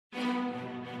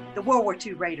The World War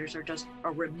II Raiders are just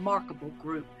a remarkable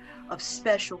group of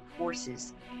special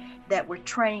forces that were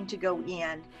trained to go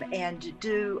in and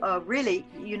do really,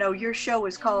 your show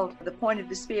is called The Point of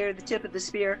the Spear, the Tip of the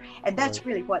Spear, and that's Right.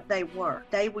 really what they were.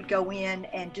 They would go in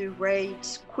and do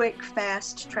raids, quick,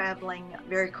 fast traveling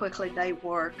very quickly. They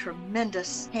were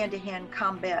tremendous hand-to-hand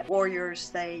combat warriors.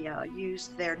 They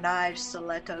used their knives,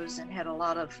 stilettos, and had a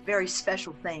lot of very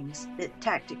special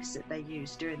tactics that they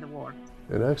used during the war.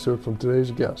 An excerpt from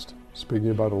today's guest,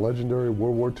 speaking about a legendary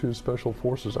World War II Special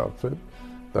Forces outfit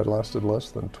that lasted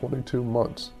less than 22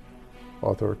 months.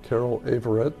 Author Carol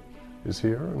Averett is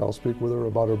here, and I'll speak with her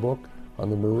about her book on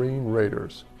the Marine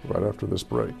Raiders right after this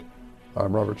break.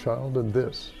 I'm Robert Child, and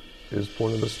this is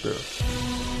Point of the Spear.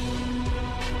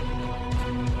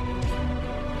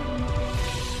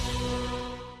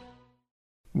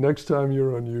 Next time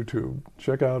you're on YouTube,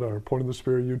 check out our Point of the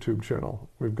Spear YouTube channel.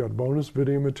 We've got bonus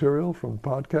video material from the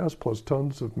podcast, plus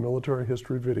tons of military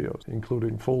history videos,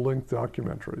 including full-length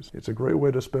documentaries. It's a great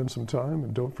way to spend some time,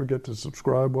 and don't forget to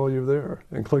subscribe while you're there,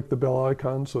 and click the bell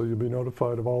icon so you'll be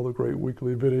notified of all the great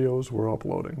weekly videos we're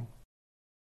uploading.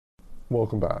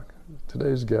 Welcome back.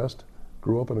 Today's guest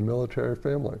grew up in a military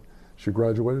family. She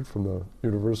graduated from the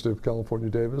University of California,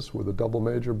 Davis with a double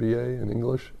major BA in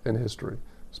English and History,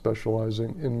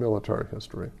 specializing in military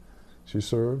history. She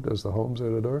served as the Holmes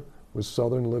editor with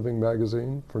Southern Living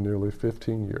magazine for nearly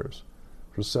 15 years.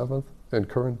 Her seventh and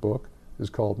current book is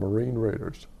called Marine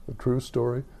Raiders, the true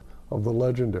story of the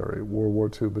legendary World War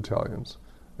II battalions.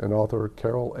 And author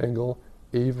Carol Engel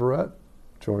Averett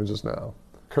joins us now.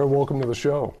 Carol, welcome to the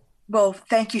show. Well,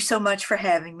 thank you so much for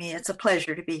having me. It's a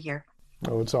pleasure to be here.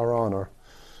 Oh, it's our honor.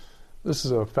 This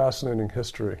is a fascinating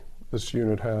history this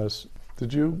unit has.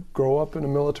 Did you grow up in a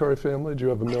military family? Do you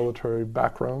have a military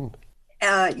background?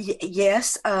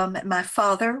 Yes. My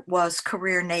father was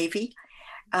career Navy.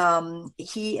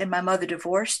 He and my mother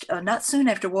divorced not soon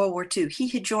after World War II. He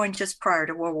had joined just prior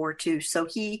to World War II, so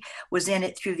he was in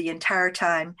it through the entire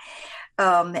time.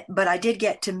 But I did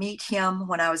get to meet him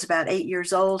when I was about 8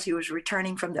 years old. He was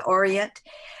returning from the Orient.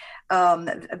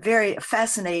 A very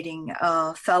fascinating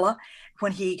fella.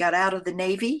 When he got out of the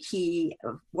Navy, he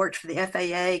worked for the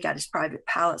FAA, got his private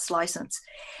pilot's license.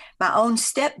 My own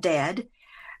stepdad,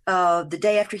 the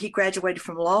day after he graduated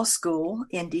from law school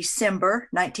in December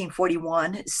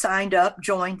 1941, signed up,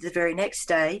 joined the very next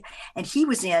day, and he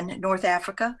was in North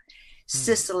Africa,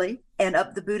 Sicily, and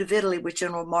up the boot of Italy with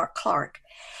General Mark Clark.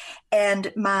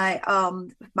 And my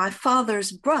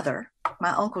father's brother,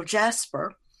 my Uncle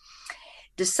Jasper,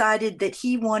 decided that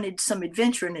he wanted some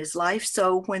adventure in his life.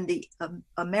 So when the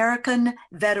American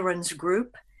Veterans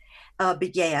Group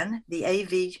began, the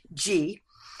AVG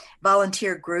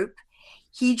volunteer group,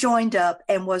 he joined up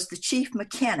and was the chief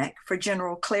mechanic for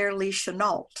General Claire Lee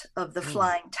Chennault of the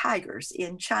Flying Tigers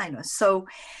in China. So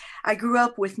I grew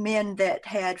up with men that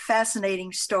had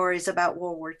fascinating stories about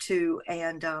World War II,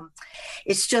 and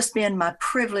it's just been my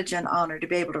privilege and honor to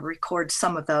be able to record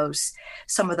some of those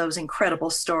incredible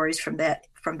stories from that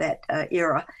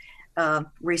era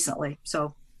recently.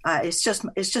 So it's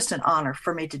just an honor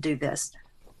for me to do this.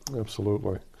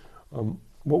 Absolutely.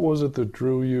 What was it that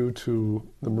drew you to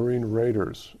the Marine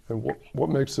Raiders, and what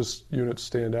makes this unit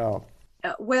stand out?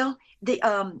 I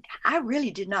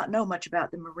really did not know much about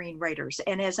the Marine Raiders,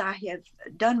 and as I have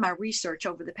done my research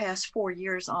over the past 4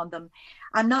 years on them,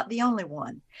 I'm not the only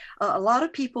one. A lot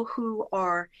of people who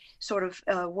are sort of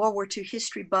World War II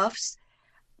history buffs,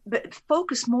 but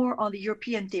focus more on the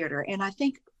European theater, and I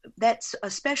think that's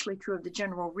especially true of the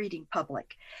general reading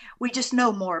public. We just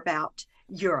know more about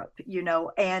Europe,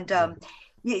 and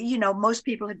most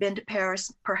people have been to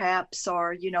Paris, perhaps,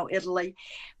 or, Italy,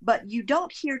 but you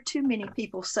don't hear too many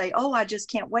people say, oh, I just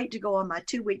can't wait to go on my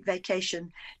 2-week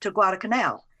vacation to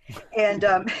Guadalcanal. And,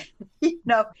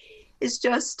 it's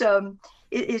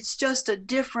just a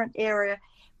different area.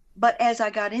 But as I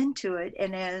got into it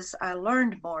and as I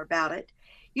learned more about it,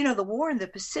 the war in the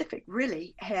Pacific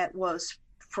really was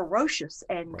ferocious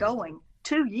and going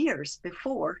 2 years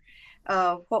before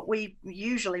what we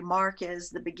usually mark as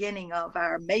the beginning of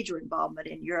our major involvement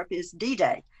in Europe is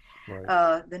D-Day,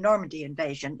 the Normandy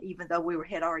invasion, even though we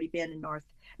had already been in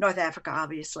North Africa,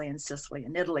 obviously, and Sicily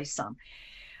and Italy some.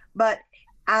 But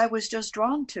I was just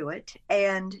drawn to it,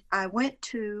 and I went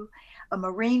to a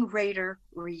Marine Raider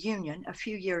reunion a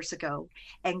few years ago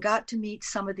and got to meet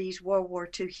some of these World War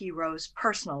II heroes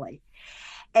personally.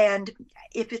 And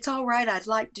if it's all right, I'd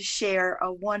like to share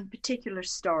one particular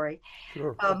story.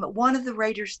 Sure. One of the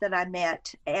Raiders that I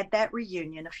met at that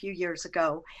reunion a few years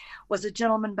ago was a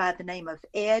gentleman by the name of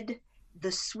Ed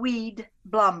the Swede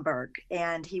Blomberg,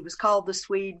 and he was called the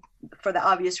Swede for the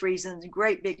obvious reasons.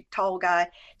 Great big tall guy,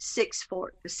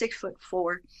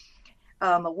 6'4",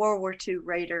 a World War II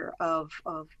raider of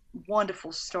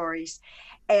wonderful stories.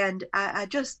 And I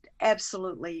just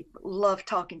absolutely love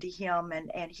talking to him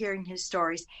and hearing his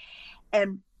stories.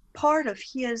 And part of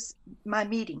my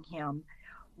meeting him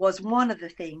was one of the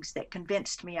things that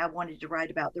convinced me I wanted to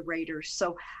write about the Raiders.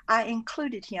 So I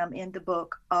included him in the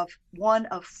book of one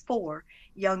of four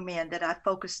young men that I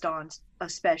focused on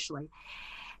especially.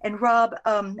 And Rob,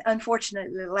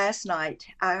 unfortunately, last night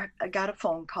I got a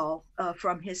phone call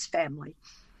from his family,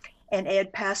 and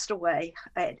Ed passed away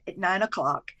at 9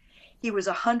 o'clock. He was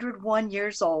 101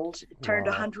 years old, turned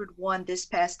Wow. 101 this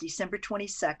past December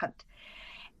 22nd.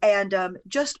 And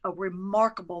just a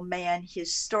remarkable man.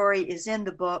 His story is in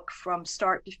the book from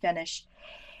start to finish.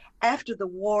 After the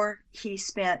war, he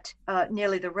spent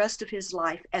nearly the rest of his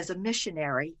life as a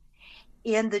missionary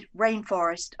in the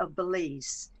rainforest of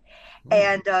Belize.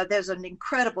 And there's an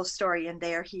incredible story in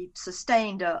there. He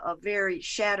sustained a very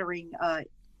shattering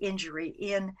injury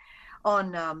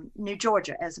on New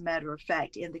Georgia, as a matter of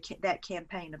fact, in that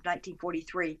campaign of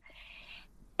 1943.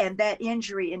 And that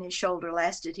injury in his shoulder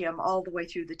lasted him all the way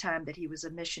through the time that he was a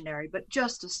missionary. But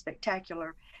just a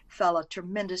spectacular fellow,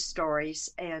 tremendous stories.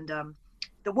 And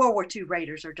the World War II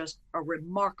Raiders are just a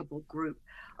remarkable group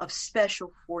of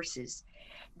special forces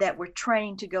that were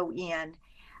trained to go in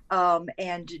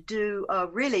and to do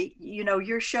really,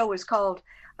 your show is called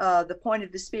The Point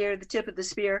of the Spear, the Tip of the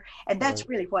Spear. And that's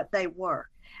really what they were.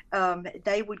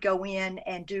 They would go in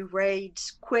and do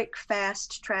raids, quick,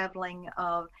 fast traveling.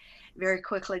 Very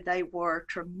quickly, they were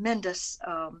tremendous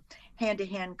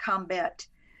hand-to-hand combat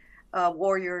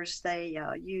warriors. They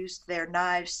used their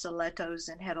knives, stilettos,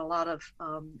 and had a lot of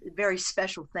very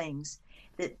special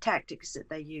tactics that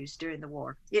they used during the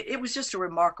war. It was just a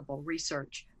remarkable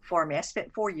research for me. I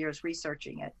spent 4 years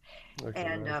researching it,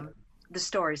 and the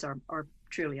stories are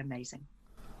truly amazing.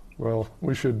 Well,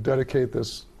 we should dedicate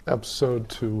this episode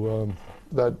to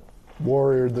that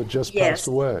warrior that just passed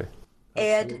away.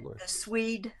 Ed, the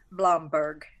Swede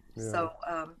Blomberg. Yeah. So,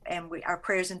 and our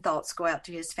prayers and thoughts go out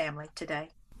to his family today.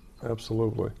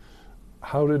 Absolutely.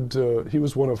 How did he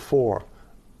was one of four?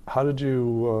 How did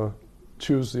you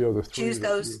choose the other three?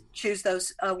 Choose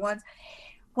those ones.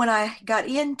 When I got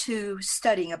into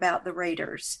studying about the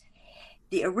Raiders,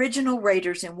 the original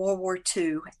Raiders in World War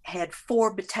II had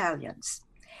 4 battalions.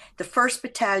 The 1st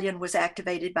battalion was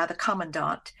activated by the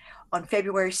commandant on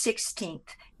February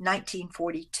 16th,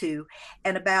 1942,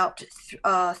 and about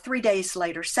 3 days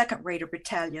later, 2nd Raider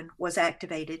Battalion was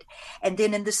activated, and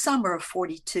then in the summer of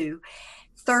 42,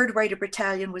 3rd Raider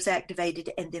Battalion was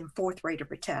activated, and then 4th Raider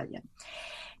Battalion.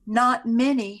 Not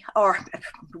many, or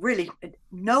really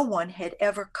no one, had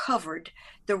ever covered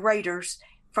the Raiders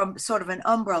from sort of an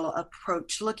umbrella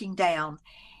approach, looking down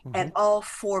at all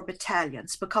 4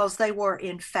 battalions, because they were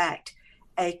in fact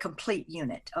a complete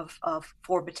unit of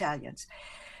 4 battalions.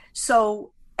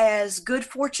 So as good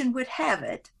fortune would have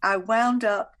it, I wound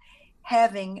up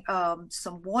having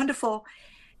some wonderful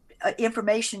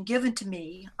information given to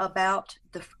me about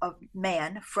a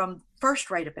man from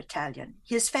 1st Raider Battalion.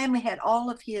 His family had all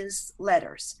of his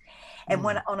letters. And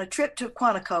when on a trip to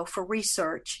Quantico for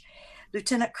research,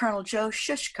 Lieutenant Colonel Joe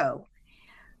Shushko,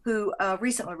 who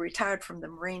recently retired from the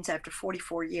Marines after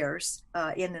 44 years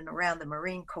in and around the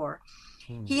Marine Corps,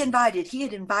 he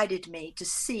had invited me to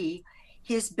see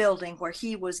his building where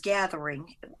he was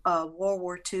gathering World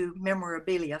War II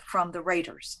memorabilia from the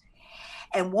Raiders.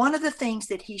 And one of the things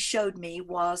that he showed me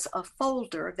was a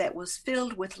folder that was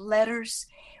filled with letters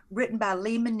written by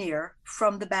Lee Manier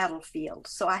from the battlefield.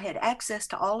 So I had access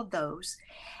to all of those,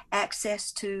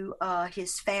 access to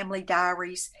his family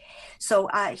diaries. So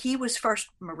he was 1st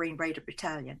Marine Raider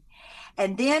Battalion.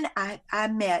 And then I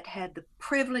had the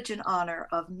privilege and honor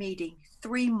of meeting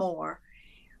 3 more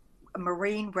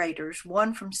Marine Raiders,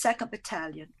 one from 2nd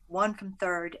Battalion, one from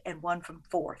 3rd, and one from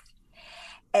 4th.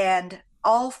 And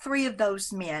all 3 of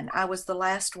those men, I was the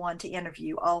last one to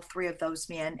interview all 3 of those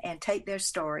men and take their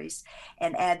stories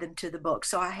and add them to the book.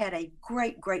 So I had a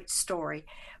great, great story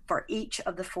for each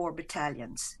of the 4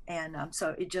 battalions. And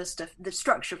so it just, the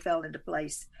structure fell into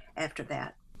place after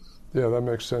that. Yeah, that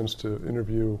makes sense to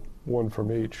interview one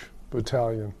from each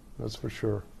battalion, that's for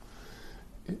sure.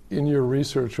 In your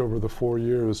research over the 4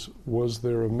 years, was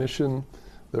there a mission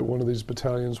that one of these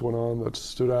battalions went on that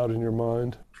stood out in your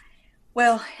mind?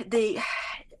 Well,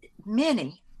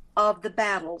 many of the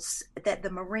battles that the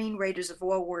Marine Raiders of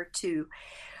World War II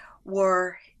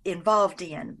were involved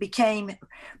in, became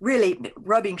really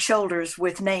rubbing shoulders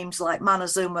with names like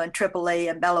Montezuma and Tripoli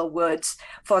and Belleau Woods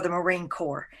for the Marine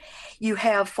Corps. You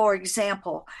have, for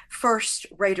example, 1st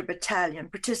Raider Battalion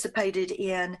participated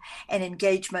in an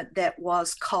engagement that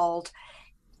was called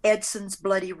Edson's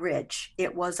Bloody Ridge.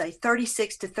 It was a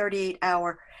 36 to 38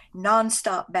 hour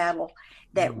nonstop battle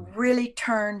that really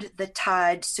turned the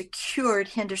tide, secured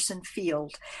Henderson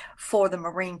Field for the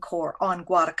Marine Corps on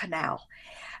Guadalcanal.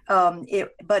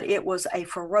 But it was a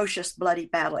ferocious, bloody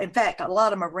battle. In fact, a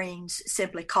lot of Marines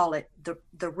simply call it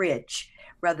the Ridge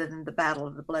rather than the Battle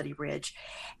of the Bloody Ridge.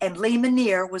 And Lee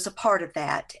Manier was a part of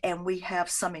that, and we have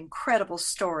some incredible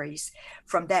stories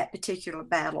from that particular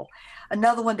battle.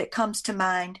 Another one that comes to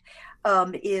mind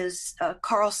is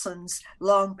Carlson's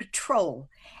Long Patrol,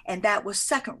 and that was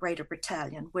 2nd Raider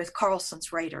Battalion with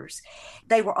Carlson's Raiders.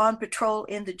 They were on patrol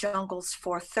in the jungles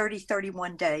for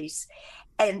 31 days,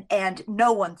 and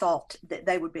no one thought that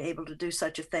they would be able to do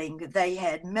such a thing. They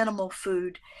had minimal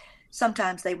food.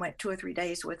 Sometimes they went 2 or 3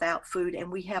 days without food,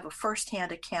 and we have a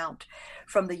firsthand account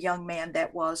from the young man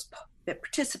that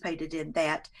participated in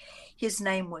that. His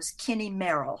name was Kenny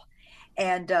Merrill.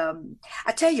 And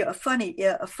I tell you a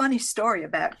funny story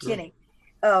about Kenny.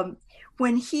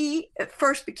 When he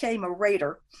first became a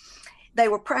Raider, they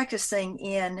were practicing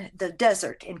in the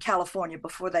desert in California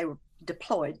before they were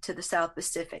deployed to the South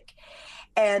Pacific.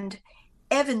 And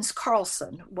Evans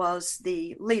Carlson was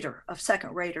the leader of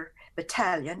 2nd Raider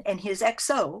Battalion, and his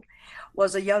XO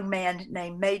was a young man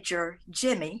named Major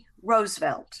Jimmy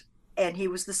Roosevelt, and he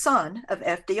was the son of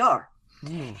FDR.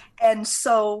 And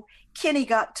so Kenny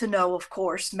got to know, of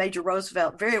course, Major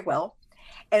Roosevelt very well.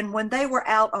 And when they were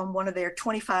out on one of their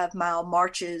 25-mile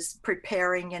marches,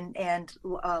 preparing and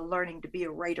learning to be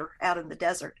a Raider out in the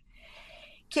desert,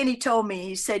 Kenny told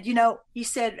me, he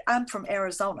said, I'm from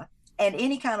Arizona, and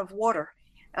any kind of water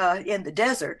in the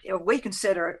desert, we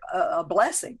consider a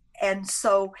blessing. And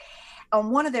so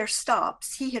on one of their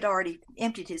stops, he had already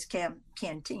emptied his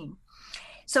canteen.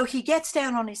 So he gets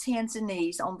down on his hands and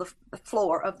knees on the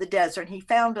floor of the desert, and he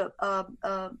found a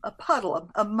puddle,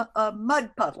 a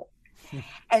mud puddle.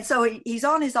 And so he's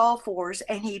on his all fours,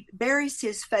 and he buries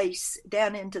his face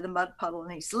down into the mud puddle,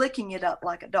 and he's licking it up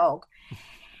like a dog.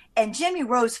 And Jimmy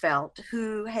Roosevelt,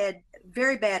 who had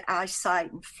very bad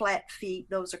eyesight and flat feet,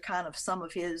 those are kind of some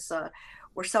of his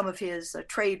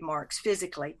trademarks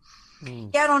physically.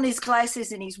 He had on his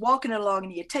glasses, and he's walking along,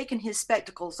 and he had taken his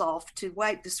spectacles off to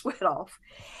wipe the sweat off,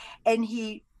 and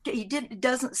he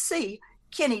doesn't see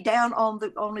Kenny down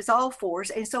on his all fours,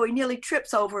 and so he nearly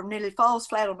trips over him, nearly falls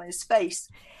flat on his face.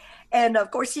 And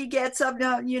of course he gets up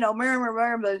now,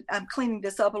 Mary, I'm cleaning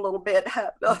this up a little bit.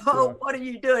 Oh, what are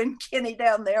you doing, Kenny,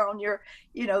 down there on your,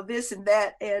 this and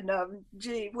that, and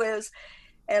gee whiz.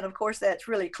 And of course that's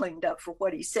really cleaned up for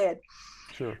what he said.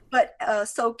 Sure. But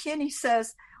so Kenny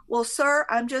says, well, sir,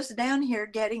 I'm just down here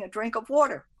getting a drink of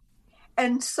water.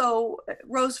 And so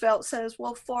Roosevelt says,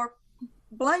 well, for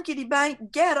blankety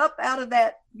blank, get up out of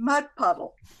that mud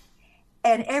puddle.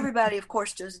 And everybody, of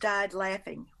course, just died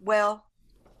laughing. Well,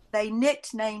 they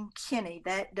nicknamed Kenny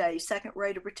that day, 2nd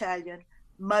Raider Battalion,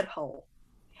 Mudhole.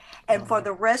 And for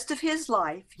the rest of his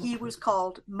life, he was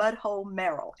called Mudhole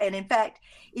Merrill. And in fact,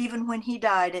 even when he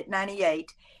died at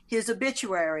 98, his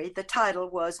obituary, the title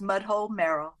was Mudhole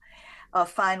Merrill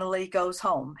finally goes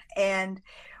home. And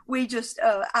we just,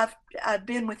 I've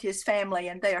been with his family,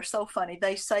 and they are so funny.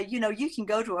 They say, you can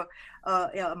go to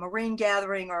a Marine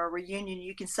gathering or a reunion,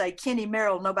 you can say Kenny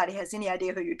Merrill, nobody has any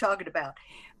idea who you're talking about.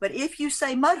 But if you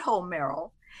say Mudhole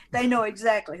Merrill, they know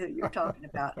exactly who you're talking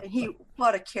about. And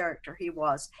what a character he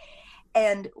was.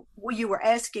 And we were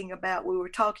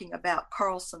talking about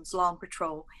Carlson's Long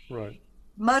Patrol. Right.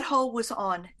 Mudhole was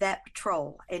on that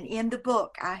patrol. And in the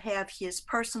book, I have his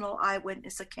personal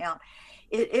eyewitness account.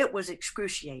 It was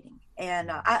excruciating.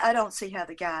 And I don't see how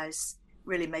the guys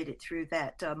really made it through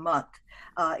that month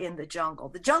in the jungle.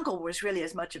 The jungle was really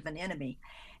as much of an enemy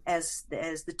as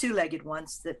the two-legged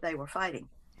ones that they were fighting.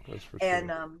 That's for and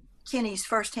sure. Kenny's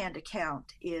firsthand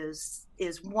account is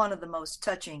one of the most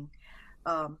touching,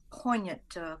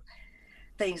 poignant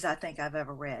things I think I've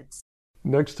ever read.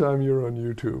 Next time you're on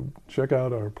YouTube, check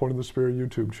out our Point of the Spear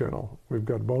YouTube channel. We've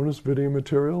got bonus video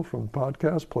material from the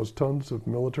podcast, plus tons of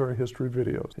military history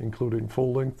videos, including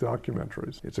full-length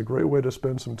documentaries. It's a great way to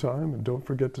spend some time, and don't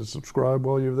forget to subscribe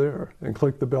while you're there, and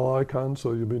click the bell icon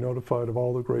so you'll be notified of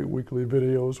all the great weekly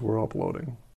videos we're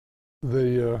uploading.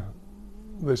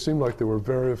 They seemed like they were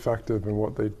very effective in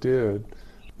what they did.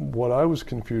 What I was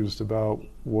confused about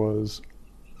was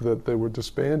that they were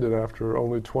disbanded after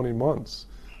only 20 months.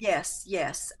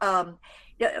 Yes.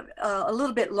 a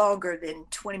little bit longer than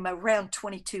 20, around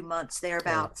 22 months, Oh,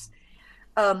 thereabouts.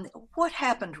 What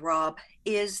happened, Rob,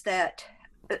 is that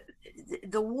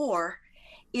the war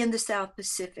in the South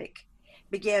Pacific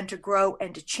began to grow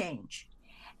and to change.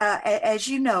 As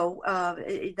you know,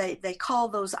 they call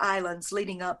those islands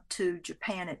leading up to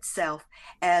Japan itself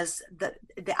as the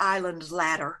island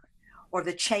ladder, or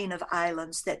the chain of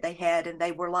islands that they had, and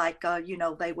they were like,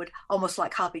 they would almost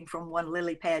like hopping from one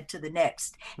lily pad to the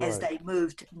next as right. they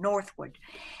moved northward.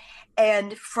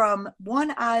 And from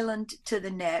one island to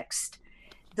the next,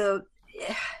 the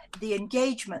the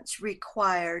engagements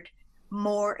required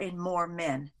more and more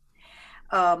men.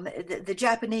 The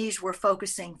Japanese were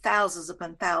focusing thousands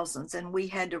upon thousands, and we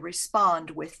had to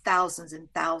respond with thousands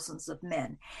and thousands of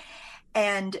men.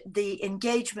 And the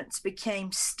engagements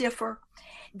became stiffer.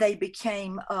 They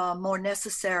became more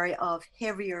necessary of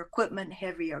heavier equipment,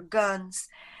 heavier guns.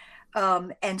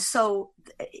 And so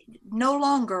no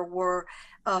longer were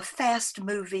fast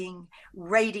moving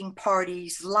raiding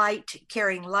parties,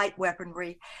 carrying light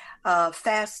weaponry,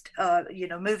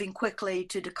 moving quickly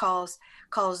to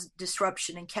cause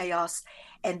disruption and chaos,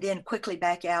 and then quickly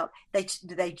back out.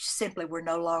 They simply were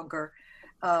no longer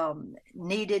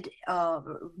needed,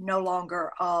 no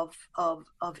longer of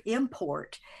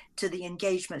import to the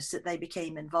engagements that they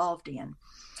became involved in.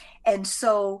 And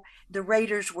so the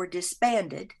raiders were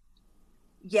disbanded,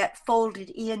 yet folded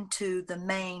into the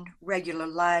main regular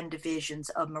line divisions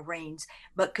of Marines,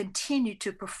 but continued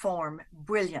to perform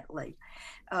brilliantly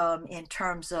in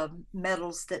terms of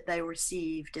medals that they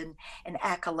received, and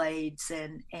accolades,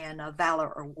 and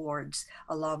valor awards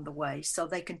along the way. So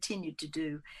they continued to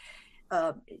do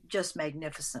just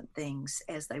magnificent things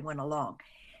as they went along.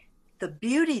 The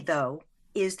beauty, though,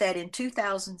 is that in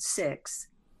 2006,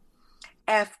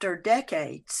 after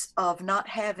decades of not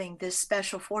having this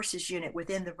special forces unit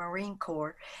within the Marine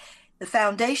Corps, the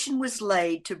foundation was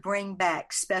laid to bring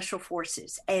back special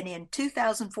forces. And in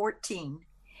 2014,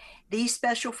 these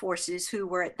special forces, who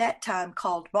were at that time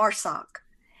called MARSOC,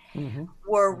 Mm-hmm.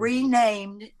 were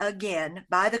renamed again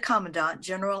by the Commandant,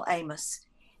 General Amos,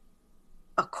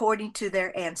 according to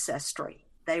their ancestry.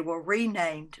 They were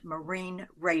renamed Marine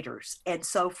Raiders. And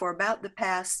so for about the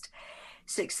past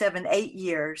 6, 7, 8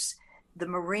 years, the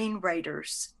Marine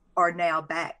Raiders are now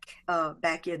back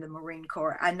in the Marine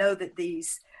Corps. I know that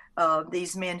these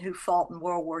men who fought in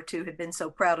World War II have been so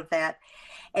proud of that.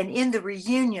 And in the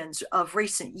reunions of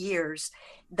recent years,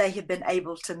 they have been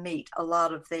able to meet a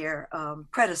lot of their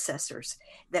predecessors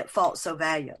that fought so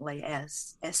valiantly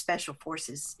as special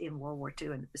forces in World War II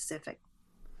in the Pacific.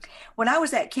 When I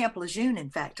was at Camp Lejeune, in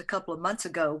fact, a couple of months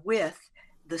ago with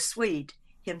the Swede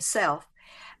himself,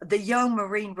 the young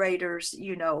Marine Raiders,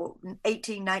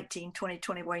 18, 19, 20,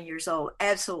 21 years old,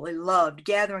 absolutely loved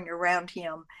gathering around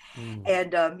him. Mm.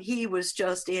 And he was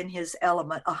just in his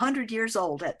element, 100 years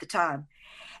old at the time.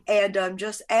 And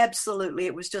just absolutely,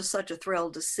 it was just such a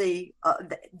thrill to see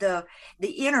the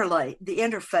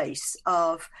interface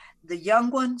of the young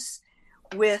ones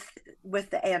with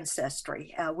the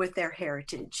ancestry, with their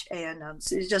heritage. And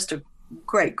so it's just a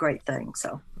great thing.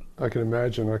 So I can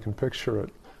imagine, I can picture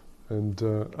it. And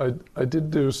I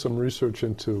did do some research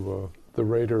into the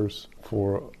Raiders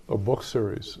for a book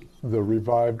series, The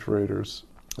Revived Raiders,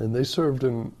 and they served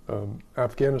in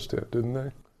Afghanistan, didn't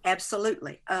they?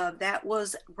 absolutely. That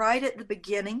was right at the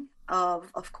beginning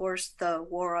of course, the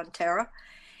War on Terror.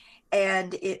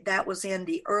 And that was in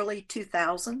the early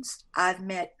 2000s. I've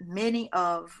met many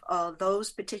of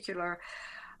those particular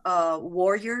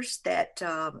warriors that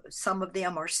some of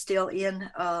them are still in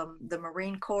the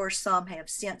Marine Corps. Some have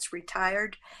since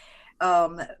retired.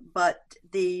 But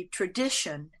the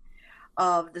tradition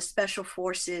of the special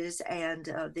forces and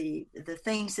the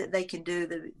things that they can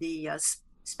do, the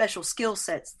special skill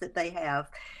sets that they have,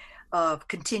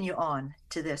 continue on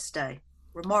to this day.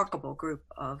 Remarkable group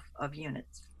of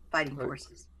units, fighting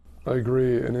forces. I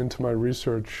agree. And into my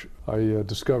research, I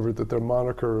discovered that their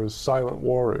moniker is Silent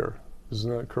Warrior.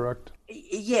 Isn't that correct?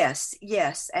 Yes,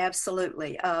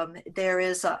 absolutely. There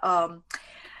is a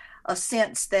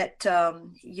sense that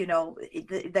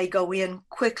they go in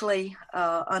quickly,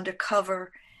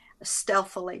 undercover,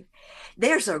 stealthily.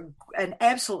 There's an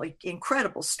absolutely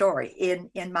incredible story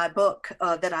in my book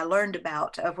that I learned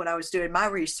about when I was doing my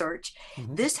research.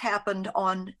 Mm-hmm. This happened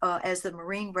on as the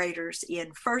Marine Raiders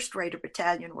in 1st Raider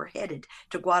Battalion were headed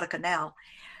to Guadalcanal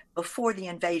before the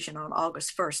invasion on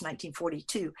August 1st,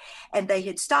 1942, and they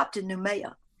had stopped in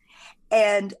Noumea.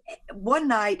 And one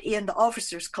night in the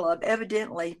officers' club,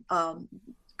 evidently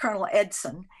Colonel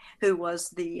Edson, who was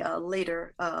the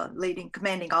leading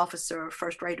commanding officer of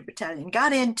 1st Raider Battalion,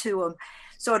 got into a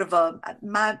sort of a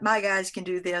my guys can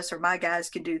do this or my guys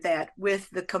can do that with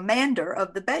the commander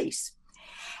of the base.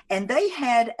 And they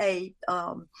had a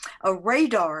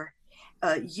radar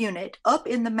unit up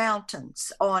in the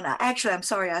mountains on, actually, I'm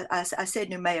sorry, I said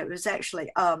Noumea, it was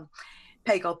actually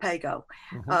Pago Pago.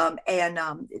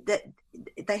 Mm-hmm. That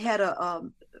they had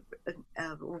a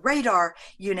radar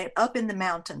unit up in the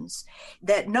mountains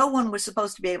that no one was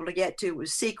supposed to be able to get to. It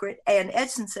was secret. And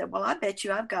Edson said, well, I bet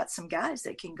you I've got some guys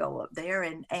that can go up there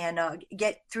and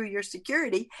get through your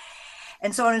security.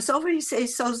 And so on and so forth. He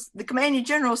says, so the commanding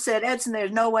general said, Edson,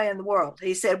 there's no way in the world.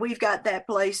 He said, we've got that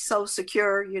place so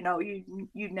secure, you'd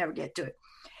never get to it.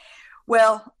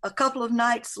 Well, a couple of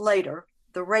nights later,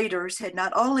 the raiders had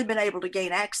not only been able to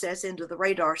gain access into the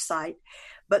radar site,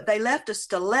 but they left a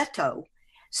stiletto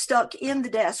stuck in the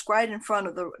desk right in front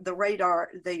of the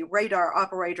radar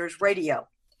operator's radio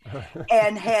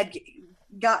and had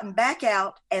gotten back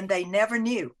out, and they never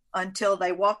knew until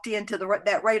they walked into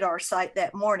that radar site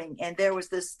that morning, and there was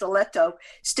this stiletto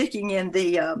sticking in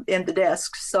the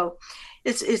desk. So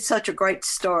it's such a great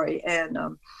story, and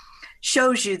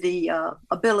shows you the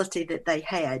ability that they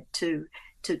had to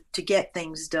get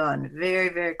things done very,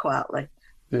 very quietly.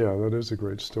 Yeah, that is a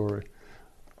great story.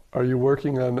 Are you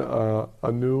working on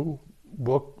a new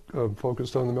book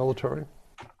focused on the military?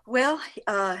 Well,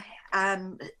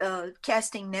 I'm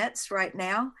casting nets right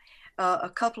now.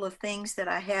 A couple of things that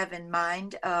I have in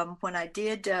mind. When I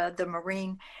did the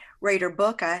Marine Raider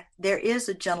book, there is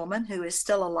a gentleman who is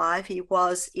still alive. He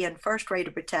was in 1st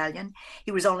Raider Battalion.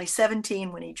 He was only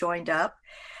 17 when he joined up.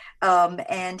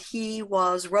 And he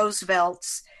was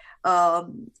Roosevelt's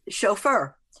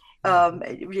chauffeur.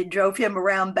 Drove him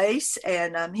around base,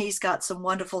 and he's got some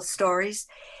wonderful stories.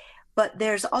 But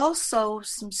there's also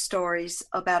some stories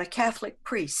about a Catholic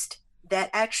priest that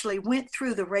actually went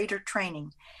through the Raider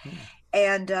training.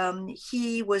 And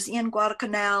he was in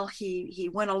Guadalcanal. He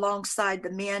went alongside the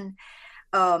men,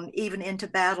 even into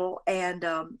battle, and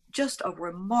just a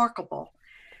remarkable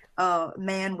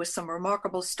man with some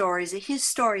remarkable stories. His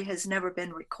story has never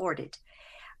been recorded.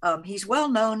 He's well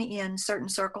known in certain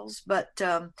circles, but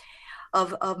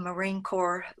of Marine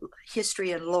Corps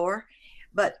history and lore.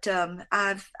 But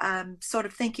I'm sort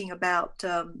of thinking about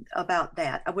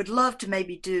that. I would love to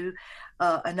maybe do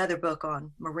another book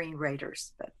on Marine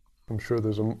Raiders. But I'm sure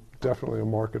there's definitely a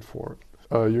market for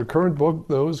it. Your current book,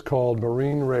 though, is called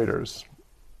Marine Raiders,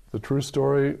 the true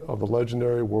story of the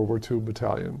legendary World War II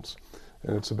battalions,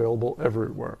 and it's available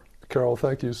everywhere. Carol,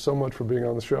 thank you so much for being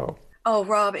on the show. Oh,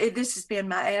 Rob, this has been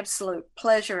my absolute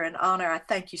pleasure and honor. I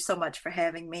thank you so much for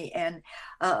having me. And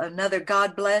another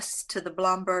God bless to the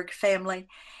Blomberg family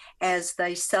as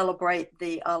they celebrate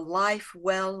the life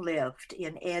well lived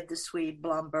in Ed the Swede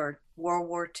Blomberg, World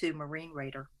War II Marine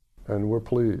Raider. And we're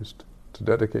pleased to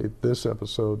dedicate this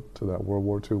episode to that World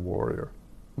War II warrior.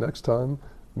 Next time,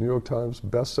 New York Times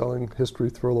best-selling history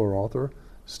thriller author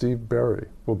Steve Berry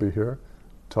will be here,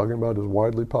 talking about his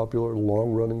widely popular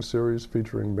long-running series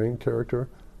featuring main character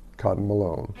Cotton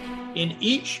Malone. In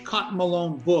each Cotton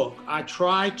Malone book, I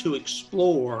try to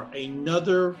explore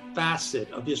another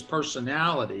facet of his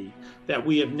personality that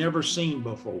we have never seen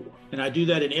before. And I do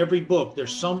that in every book.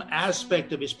 There's some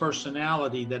aspect of his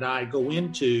personality that I go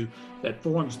into that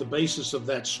forms the basis of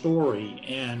that story.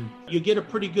 And you get a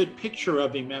pretty good picture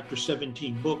of him after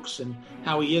 17 books and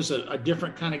how he is a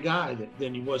different kind of guy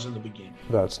than he was in the beginning.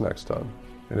 That's next time.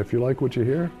 And if you like what you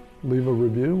hear, leave a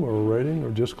review or a rating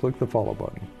or just click the follow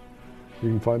button. You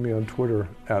can find me on Twitter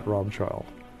 @RobChild,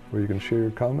 where you can share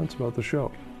your comments about the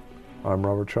show. I'm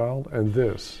Robert Child, and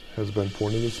this has been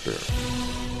Point of the Spear.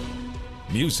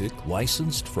 Music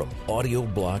licensed from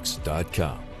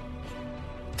audioblocks.com.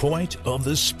 Point of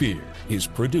the Spear is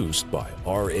produced by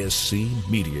RSC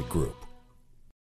Media Group.